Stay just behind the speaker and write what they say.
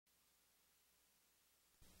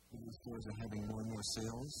stores are having more and more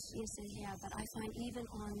sales? Yes, they have, but I find even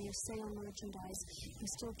on their sale merchandise, you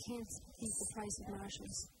still can't beat the price of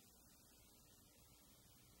Marshall's.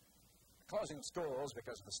 Closing schools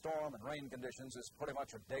because of the storm and rain conditions is pretty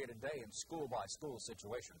much a day-to-day and school-by-school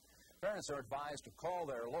situation. Parents are advised to call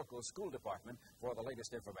their local school department for the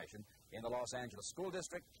latest information. In the Los Angeles School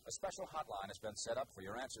District, a special hotline has been set up for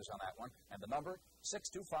your answers on that one, and the number,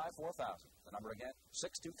 625-4000. The number again,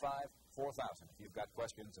 625-4000, if you've got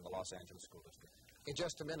questions in the Los Angeles School District. In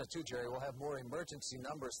just a minute, too, Jerry, we'll have more emergency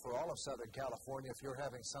numbers for all of Southern California if you're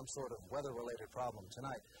having some sort of weather-related problem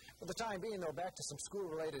tonight. For the time being, though, back to some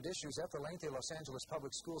school-related issues. At the lengthy Los Angeles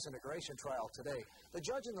Public Schools integration trial today, the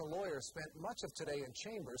judge and the lawyer spent much of today in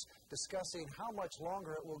chambers discussing how much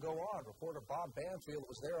longer it will go on. Reporter Bob Banfield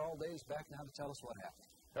was there all day. He's back now to tell us what happened.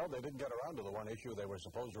 Well, they didn't get around to the one issue they were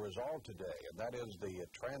supposed to resolve today, and that is the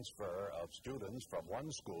transfer of students from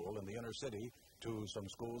one school in the inner city to some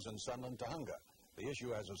schools in Sunland, Tahunga. The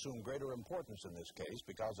issue has assumed greater importance in this case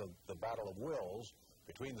because of the battle of wills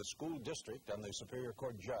between the school district and the Superior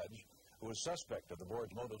Court judge, who is suspect of the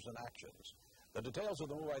board's motives and actions. The details of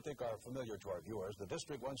the move, I think, are familiar to our viewers. The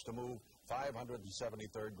district wants to move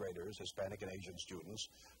 573rd graders, Hispanic and Asian students,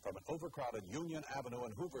 from an overcrowded Union Avenue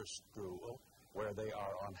and Hoover School, where they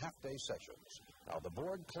are on half-day sessions. Now, the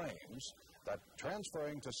board claims that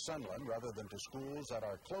transferring to Sunland rather than to schools that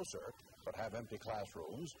are closer but have empty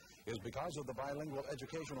classrooms is because of the bilingual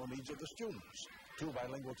educational needs of the students. 2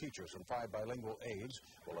 bilingual teachers and 5 bilingual aides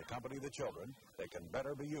will accompany the children. They can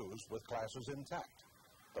better be used with classes intact.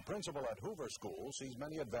 The principal at Hoover School sees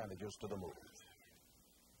many advantages to the move.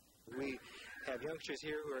 We have youngsters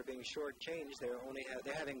here who are being shortchanged.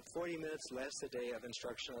 They're having 40 minutes less a day of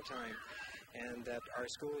instructional time. And that our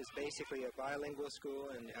school is basically a bilingual school,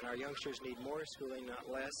 and our youngsters need more schooling,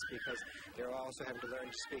 not less, because they're also having to learn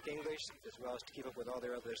to speak English as well as to keep up with all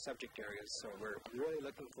their other subject areas. So we're really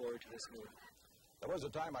looking forward to this move. There was a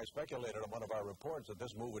time I speculated on one of our reports that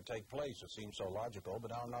this move would take place. It seemed so logical,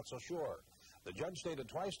 but now I'm not so sure. The judge stated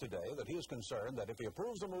twice today that he is concerned that if he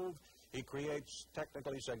approves the move, he creates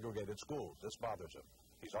technically segregated schools. This bothers him.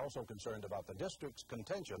 He's also concerned about the district's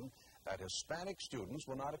contention that Hispanic students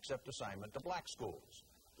will not accept assignment to black schools.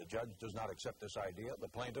 The judge does not accept this idea. The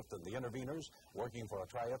plaintiff and the interveners, working for a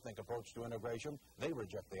tri-ethnic approach to integration, they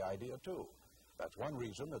reject the idea too. That's one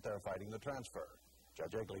reason that they're fighting the transfer.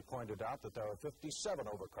 Judge Egley pointed out that there are 57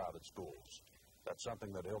 overcrowded schools. That's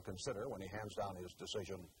something that he'll consider when he hands down his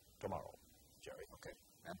decision tomorrow. Jerry. Okay,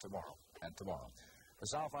 and tomorrow, and tomorrow. The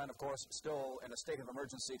Southland, of course, still in a state of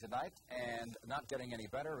emergency tonight and not getting any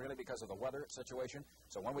better, really, because of the weather situation.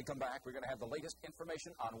 So when we come back, we're going to have the latest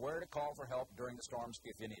information on where to call for help during the storms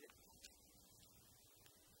if you need it.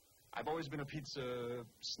 I've always been a pizza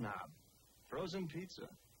snob. Frozen pizza?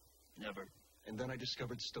 Never. And then I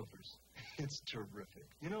discovered Stouffer's. It's terrific.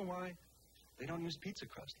 You know why? They don't use pizza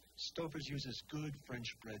crust. Stouffer's uses good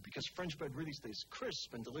French bread because French bread really stays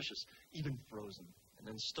crisp and delicious, even frozen. And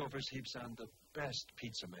then Stouffer's heaps on the best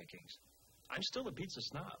pizza makings. I'm still a pizza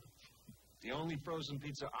snob. The only frozen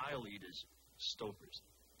pizza I'll eat is Stouffer's.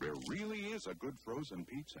 There really is a good frozen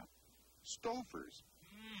pizza. Stouffer's.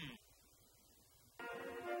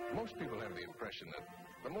 Most people have the impression that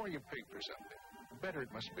the more you pay for something, the better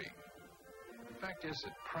it must be. The fact is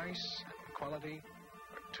that price and quality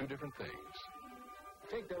are 2 different things.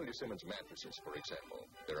 Take W. Simmons mattresses, for example.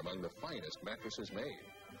 They're among the finest mattresses made.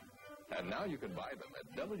 And now you can buy them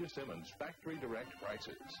at W. Simmons factory direct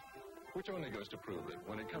prices, which only goes to prove that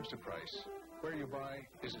when it comes to price, where you buy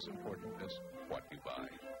is as important as what you buy.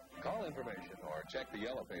 Call information or check the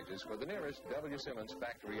yellow pages for the nearest W. Simmons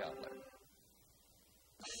factory outlet.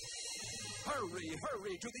 Hurry,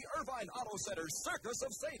 hurry to the Irvine Auto Center's Circus of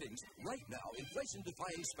Savings. Right now,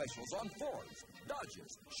 inflation-defying specials on Fords,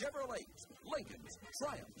 Dodges, Chevrolets, Lincolns,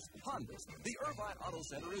 Triumphs, Hondas. The Irvine Auto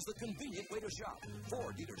Center is the convenient way to shop.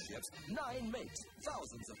 4 dealerships, 9 makes,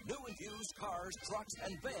 thousands of new and used cars, trucks,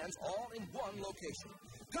 and vans all in one location.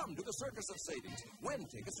 Come to the Circus of Savings. Win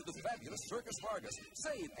tickets to the fabulous Circus Vargas.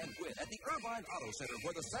 Save and win at the Irvine Auto Center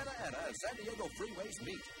where the Santa Ana and San Diego freeways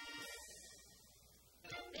meet.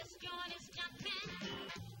 This joint is jumping.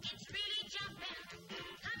 It's really jumping.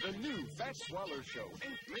 The new Fat Swaller Show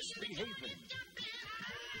ain't misbehaving.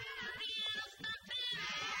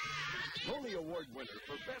 Tony Award winner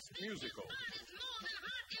for Best Musical.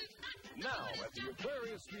 Now at the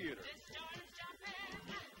Aquarius Theater.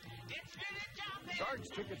 Charge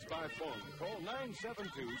tickets by phone. Call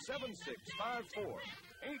 972-7654.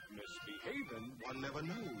 Ain't misbehaving. One never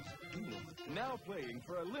knows. Do not. Now playing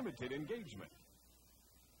for a limited engagement.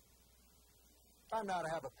 Time now to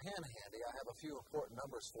have a pen handy. I have a few important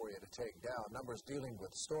numbers for you to take down. Numbers dealing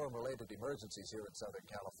with storm-related emergencies here in Southern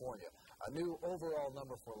California. A new overall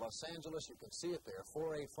number for Los Angeles. You can see it there,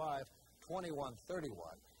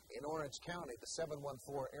 485-2131. In Orange County, the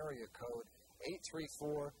 714 area code,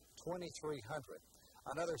 834-2300.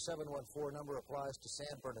 Another 714 number applies to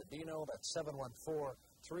San Bernardino. That's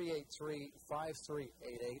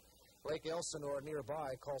 714-383-5388. Lake Elsinore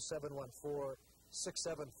nearby, call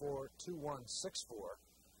 714-674-2164.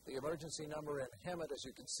 The emergency number in Hemet, as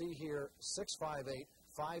you can see here, 658-5228.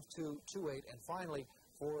 And finally,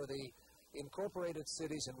 for the incorporated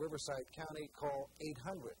cities in Riverside County, call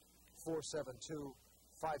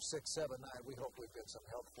 800-472-5679. We hope we've been some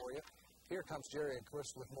help for you. Here comes Jerry and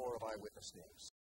Chris with more of Eyewitness News.